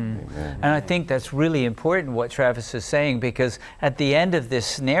 And I think that's really important what Travis is saying, because at the end of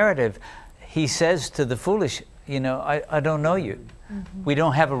this narrative, he says to the foolish, I don't know you. We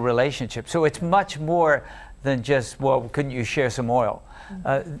don't have a relationship. So it's much more than just, well, couldn't you share some oil?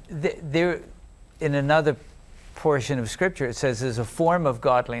 There, in another portion of Scripture, it says there's a form of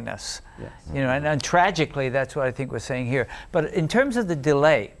godliness. Yes. And tragically, that's what I think we're saying here. But in terms of the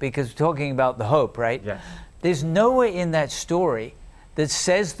delay, because we're talking about the hope, right? Yes. There's nowhere in that story that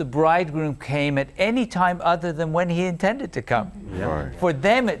says the bridegroom came at any time other than when he intended to come. Yeah. Right. For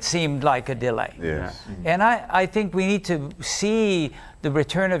them, it seemed like a delay. Yes. And I think we need to see the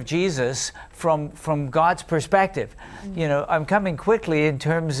return of Jesus from God's perspective. I'm coming quickly in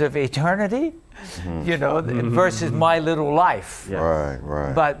terms of eternity, versus my little life. Yes.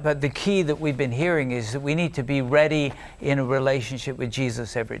 Right. But the key that we've been hearing is that we need to be ready in a relationship with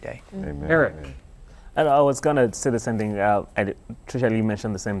Jesus every day. Amen. Eric. And I was going to say the same thing. Trisha Lee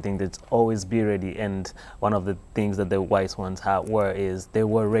mentioned the same thing, that always be ready. And one of the things that the wise ones is they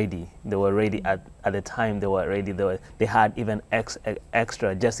were ready. They were ready at the time they were ready. They had even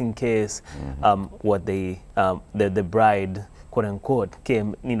extra just in case what the bride, quote unquote,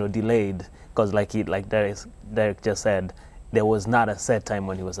 came delayed. Because like Derek just said, there was not a set time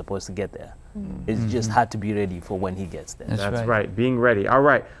when he was supposed to get there. It just had to be ready for when he gets there. That's right. Being ready. All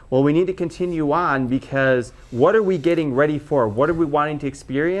right. Well, we need to continue on, because what are we getting ready for? What are we wanting to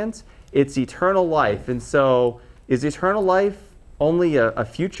experience? It's eternal life. And so, is eternal life only a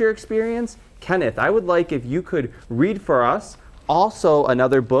future experience? Kenneth, I would like if you could read for us also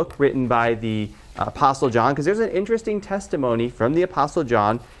another book written by the Apostle John, because there's an interesting testimony from the Apostle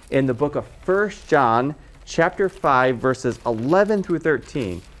John in the book of 1 John chapter 5, verses 11 through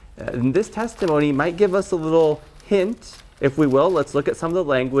 13. And this testimony might give us a little hint, if we will. Let's look at some of the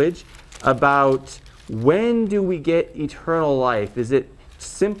language about when do we get eternal life? Is it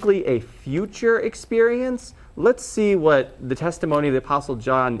simply a future experience? Let's see what the testimony of the Apostle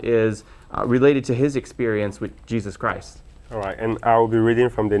John is related to his experience with Jesus Christ. All right, and I will be reading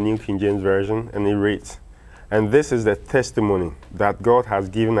from the New King James Version, and it reads, "And this is the testimony that God has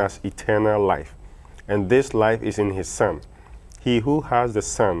given us eternal life, and this life is in his Son. He who has the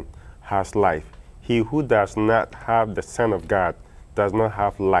Son has life. He who does not have the Son of God does not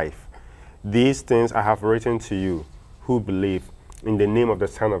have life. These things I have written to you who believe in the name of the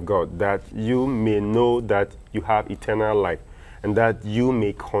Son of God, that you may know that you have eternal life, and that you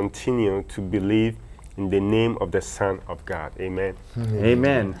may continue to believe in the name of the Son of God." Amen.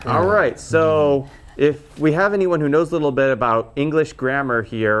 Amen. All right. So if we have anyone who knows a little bit about English grammar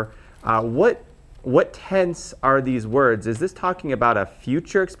here, what tense are these words? Is this talking about a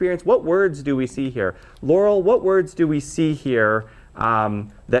future experience? What words do we see here? Laurel, what words do we see here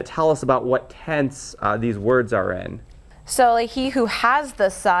that tell us about what tense these words are in? So like, he who has the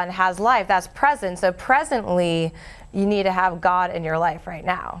Son has life. That's present. So presently, you need to have God in your life right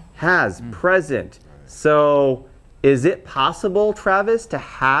now. Has, present. So is it possible, Travis, to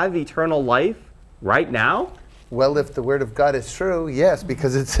have eternal life right now? Well, if the word of God is true, yes,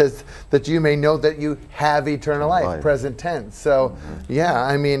 because it says that you may know that you have eternal life, present tense. So, yeah,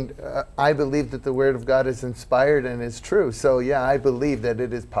 I mean, I believe that the word of God is inspired and is true. So, yeah, I believe that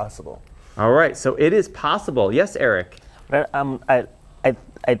it is possible. All right, so it is possible. Yes, Eric?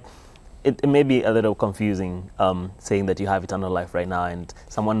 It may be a little confusing saying that you have eternal life right now, and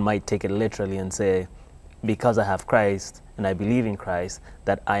someone might take it literally and say, because I have Christ and I believe in Christ,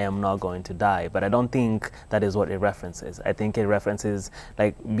 that I am not going to die. But I don't think that is what it references. I think it references,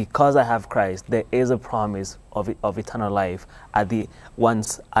 like, because I have Christ, there is a promise of eternal life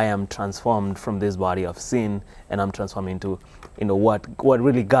once I am transformed from this body of sin and I'm transformed into what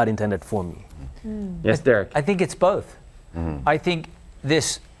really God intended for me. Yes, Derek? I think it's both. I think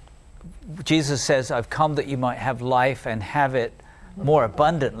Jesus says, I've come that you might have life and have it more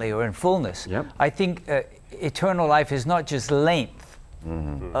abundantly or in fullness. I think eternal life is not just length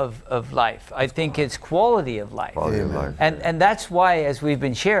of life. I think it's quality of life. And that's why, as we've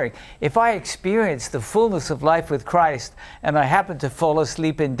been sharing, if I experience the fullness of life with Christ and I happen to fall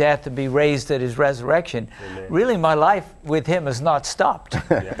asleep in death and be raised at his resurrection, really my life with him has not stopped.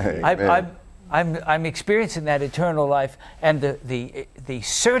 I'm experiencing that eternal life and the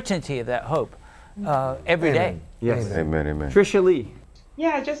certainty of that hope every day. Yes. Amen. Amen. Tricia Lee.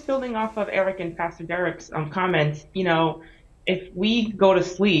 Yeah, just building off of Eric and Pastor Derek's comments, if we go to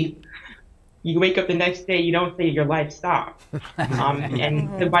sleep, you wake up the next day, you don't say your life stopped.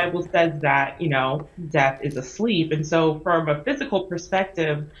 And the Bible says that, death is asleep. And so from a physical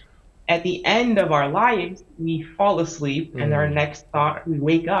perspective, at the end of our lives, we fall asleep, and our next thought, we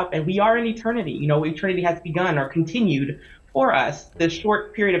wake up, and we are in eternity. Eternity has begun or continued for us. The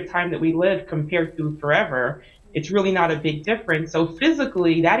short period of time that we live compared to forever, it's really not a big difference. So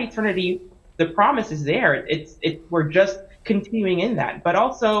physically, that eternity, the promise is there. We're just continuing in that. But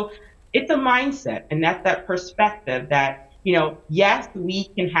also, it's a mindset, and that's that perspective that, yes, we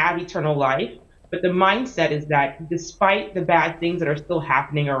can have eternal life, but the mindset is that despite the bad things that are still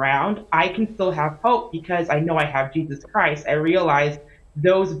happening around, I can still have hope because I know I have Jesus Christ. I realize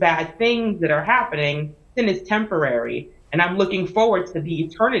those bad things that are happening, sin is temporary. And I'm looking forward to the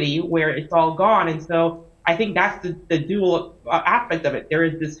eternity where it's all gone. And so I think that's the dual aspect of it. There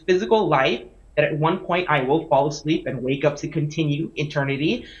is this physical life that at one point I will fall asleep and wake up to continue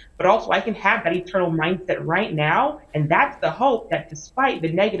eternity. But also I can have that eternal mindset right now. And that's the hope that despite the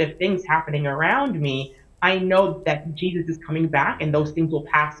negative things happening around me, I know that Jesus is coming back and those things will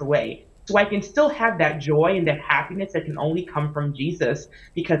pass away. So I can still have that joy and that happiness that can only come from Jesus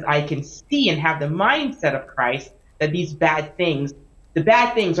because I can see and have the mindset of Christ that the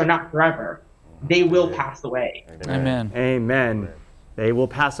bad things are not forever. They will pass away. Amen. Amen. They will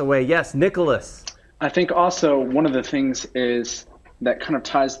pass away. Yes, Nicholas. I think also one of the things is that kind of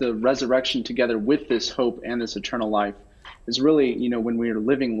ties the resurrection together with this hope and this eternal life is really, when we are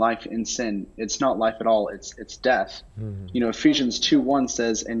living life in sin, it's not life at all, it's death. Ephesians 2:1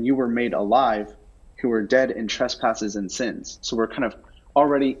 says, and you were made alive who were dead in trespasses and sins. So we're kind of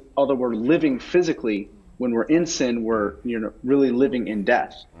already, although we're living physically, when we're in sin, we're really living in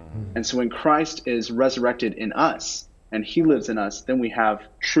death. And so when Christ is resurrected in us and he lives in us, then we have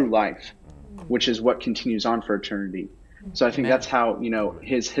true life, which is what continues on for eternity. So I think that's how,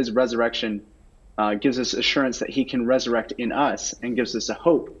 his resurrection gives us assurance that he can resurrect in us and gives us a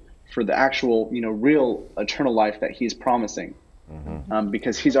hope for the actual, real eternal life that he's promising.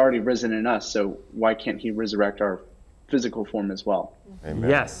 Because he's already risen in us, so why can't he resurrect our physical form as well? Amen.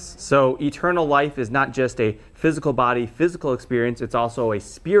 Yes. So eternal life is not just a physical body, physical experience, it's also a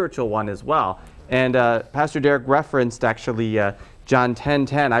spiritual one as well. And Pastor Derek referenced actually John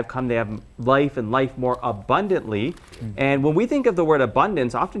 10:10, I've come to have life and life more abundantly. And when we think of the word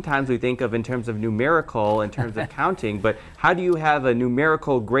abundance, oftentimes we think of in terms of numerical, in terms of counting, but how do you have a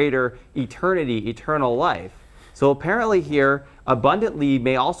numerical greater eternity, eternal life? So apparently here, abundantly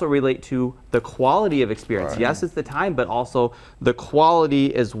may also relate to the quality of experience. Right. Yes, it's the time, but also the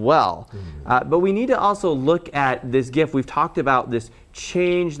quality as well. But we need to also look at this gift. We've talked about this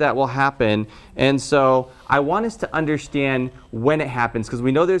change that will happen. And so I want us to understand when it happens, because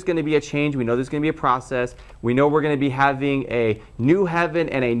we know there's going to be a change. We know there's going to be a process. We know we're going to be having a new heaven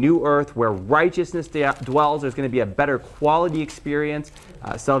and a new earth where righteousness dwells. There's going to be a better quality experience,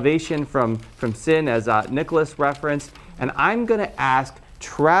 salvation from sin, as Nicholas referenced. And I'm going to ask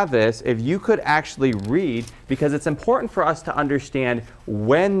Travis if you could actually read, because it's important for us to understand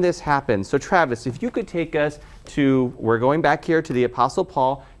when this happens. So Travis, if you could take us to, we're going back here to the Apostle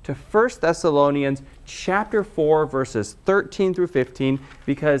Paul, to 1 Thessalonians chapter 4, verses 13 through 15,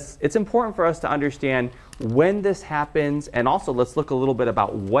 because it's important for us to understand when this happens, and also let's look a little bit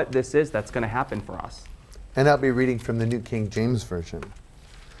about what this is that's going to happen for us. And I'll be reading from the New King James Version.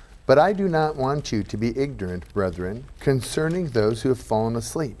 But I do not want you to be ignorant, brethren, concerning those who have fallen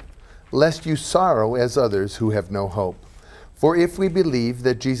asleep, lest you sorrow as others who have no hope. For if we believe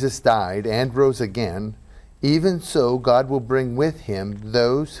that Jesus died and rose again, even so God will bring with him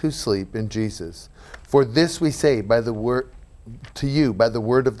those who sleep in Jesus. For this we say by the word to you by the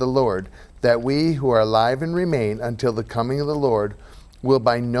word of the Lord, that we who are alive and remain until the coming of the Lord will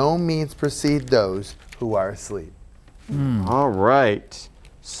by no means precede those who are asleep. All right.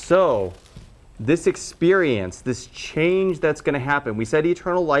 So, this experience, this change that's going to happen, we said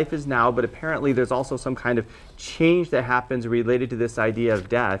eternal life is now, but apparently there's also some kind of change that happens related to this idea of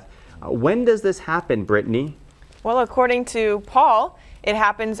death. When does this happen, Brittany? Well, according to Paul, it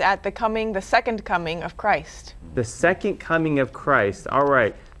happens at the second coming of Christ. The second coming of Christ. All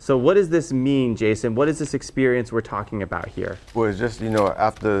right. So what does this mean, Jason? What is this experience we're talking about here? Well, it's just,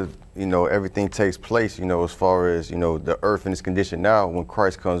 after, everything takes place, as far as, the earth in its condition now, when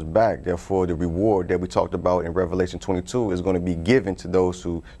Christ comes back, therefore the reward that we talked about in Revelation 22 is going to be given to those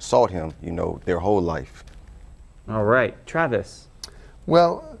who sought him, their whole life. All right. Travis.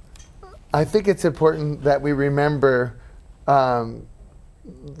 Well, I think it's important that we remember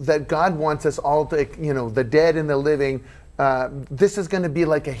that God wants us all to, the dead and the living. This is going to be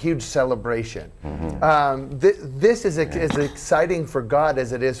like a huge celebration. This is as exciting for God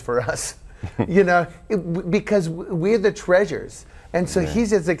as it is for us, because we're the treasures. And so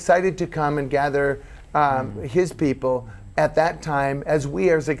he's as excited to come and gather his people at that time as we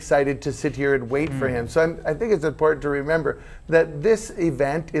are as excited to sit here and wait for him. So I think it's important to remember that this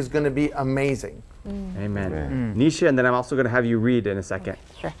event is going to be amazing. Amen. Nisha, and then I'm also going to have you read in a second.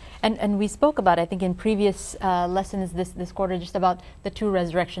 Sure. And we spoke about, I think, in previous lessons this quarter, just about the two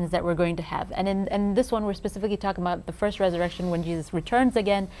resurrections that we're going to have. And in this one, we're specifically talking about the first resurrection when Jesus returns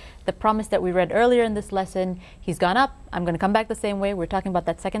again, the promise that we read earlier in this lesson. He's gone up. I'm going to come back the same way. We're talking about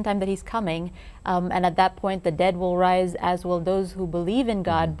that second time that he's coming. And at that point, the dead will rise, as will those who believe in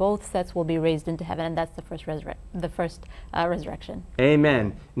God. Both sets will be raised into heaven. And that's the first resurrection.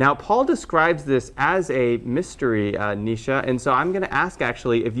 Amen. Now, Paul describes this as a mystery, Nisha. And so I'm going to ask,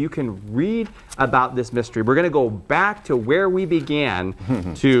 actually, if you can read about this mystery. We're going to go back to where we began,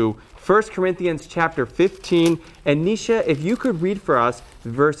 to 1 Corinthians chapter 15. And Nisha, if you could read for us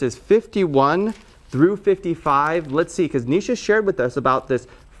verses 51 through 55. Let's see, because Nisha shared with us about this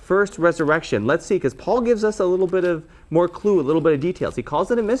first resurrection. Let's see, because Paul gives us a little bit of more clue, a little bit of details. He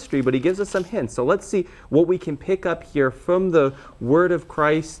calls it a mystery, but he gives us some hints. So let's see what we can pick up here from the word of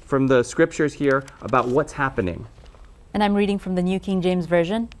Christ, from the scriptures here, about what's happening. And I'm reading from the New King James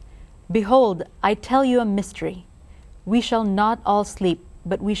Version. Behold, I tell you a mystery. We shall not all sleep,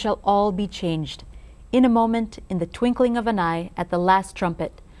 but we shall all be changed. In a moment, in the twinkling of an eye, at the last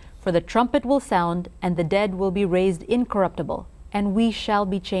trumpet. For the trumpet will sound, and the dead will be raised incorruptible, and we shall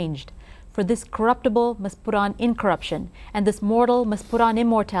be changed. For this corruptible must put on incorruption, and this mortal must put on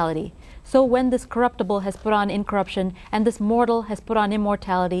immortality. So when this corruptible has put on incorruption, and this mortal has put on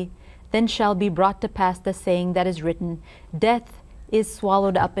immortality, then shall be brought to pass the saying that is written, Death is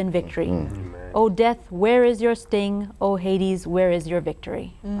swallowed up in victory. O death, where is your sting? O Hades, where is your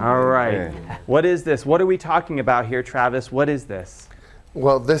victory? All right. What is this? What are we talking about here, Travis? What is this?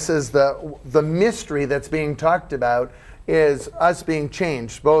 Well, this is the mystery that's being talked about is us being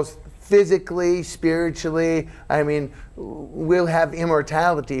changed, both physically, spiritually. I mean, we'll have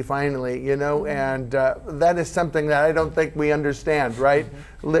immortality finally, you know, and that is something that I don't think we understand, right?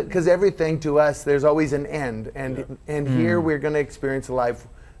 Because everything to us, there's always an end, and here we're going to experience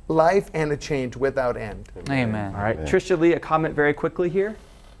life and a change without end. Amen. All right, Trisha Lee, a comment very quickly here.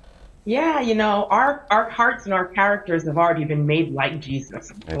 Yeah, you know, our hearts and our characters have already been made like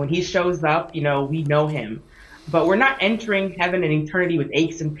Jesus. And when he shows up, you know, we know him. But we're not entering heaven and eternity with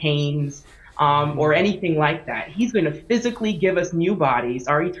aches and pains or anything like that. He's going to physically give us new bodies,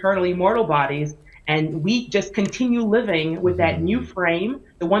 our eternal immortal bodies, and we just continue living with that new frame,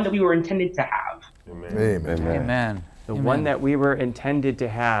 the one that we were intended to have. Amen. Amen. The one that we were intended to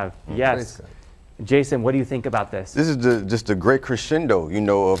have. Yes. Jason, what do you think about this? This is just a great crescendo, you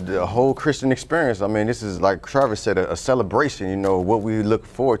know, of the whole Christian experience. I mean, this is, like Travis said, a celebration, you know, what we look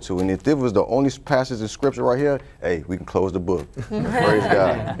forward to. And if this was the only passage in Scripture right here, hey, we can close the book. Praise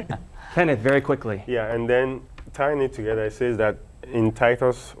God. Kenneth, very quickly. Yeah, and then tying it together, it says that in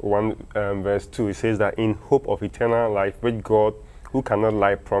Titus 1 verse 2, it says that in hope of eternal life, which God, who cannot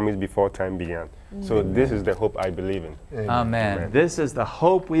lie, promised before time began. So this is the hope I believe in. Amen. This is the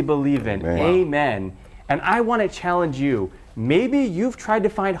hope we believe in. Amen. And I want to challenge you. Maybe you've tried to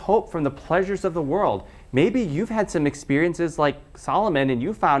find hope from the pleasures of the world. Maybe you've had some experiences like Solomon and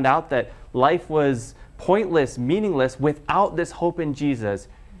you found out that life was pointless, meaningless without this hope in Jesus.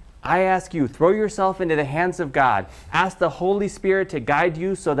 I ask you, throw yourself into the hands of God. Ask the Holy Spirit to guide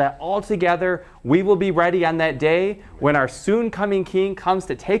you so that all together we will be ready on that day when our soon coming King comes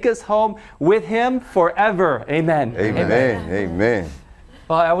to take us home with him forever. Amen. Amen. Amen.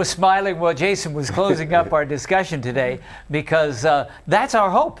 Well, I was smiling while Jason was closing up our discussion today because that's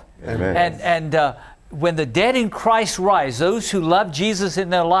our hope. Amen. And when the dead in Christ rise, those who love Jesus in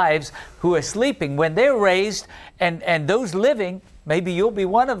their lives, who are sleeping, when they're raised, and those living, maybe you'll be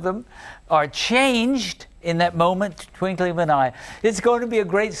one of them, are changed in that moment, twinkling of an eye. It's going to be a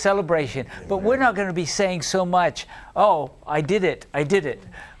great celebration. But we're not going to be saying so much, oh, I did it, I did it.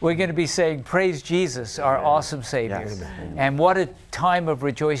 We're going to be saying, praise Jesus, our awesome Savior. Yes. And what a time of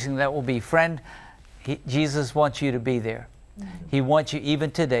rejoicing that will be. Friend, Jesus wants you to be there. He wants you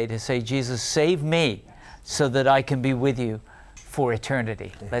even today to say, Jesus, save me so that I can be with you for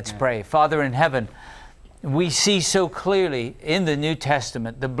eternity. Let's pray. Father in heaven, we see so clearly in the New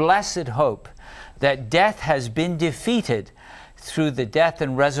Testament the blessed hope that death has been defeated through the death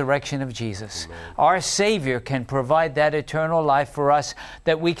and resurrection of Jesus. Amen. Our Savior can provide that eternal life for us,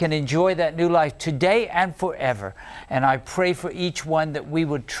 that we can enjoy that new life today and forever. And I pray for each one that we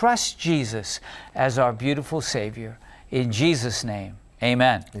would trust Jesus as our beautiful Savior. In Jesus' name,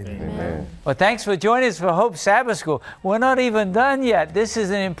 amen. Amen. Well, thanks for joining us for Hope Sabbath School. We're not even done yet. This is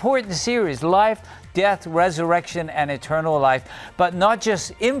an important series, life, death, resurrection, and eternal life. But not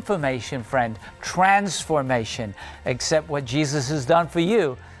just information, friend, transformation. Accept what Jesus has done for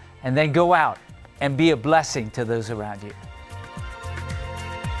you, and then go out and be a blessing to those around you.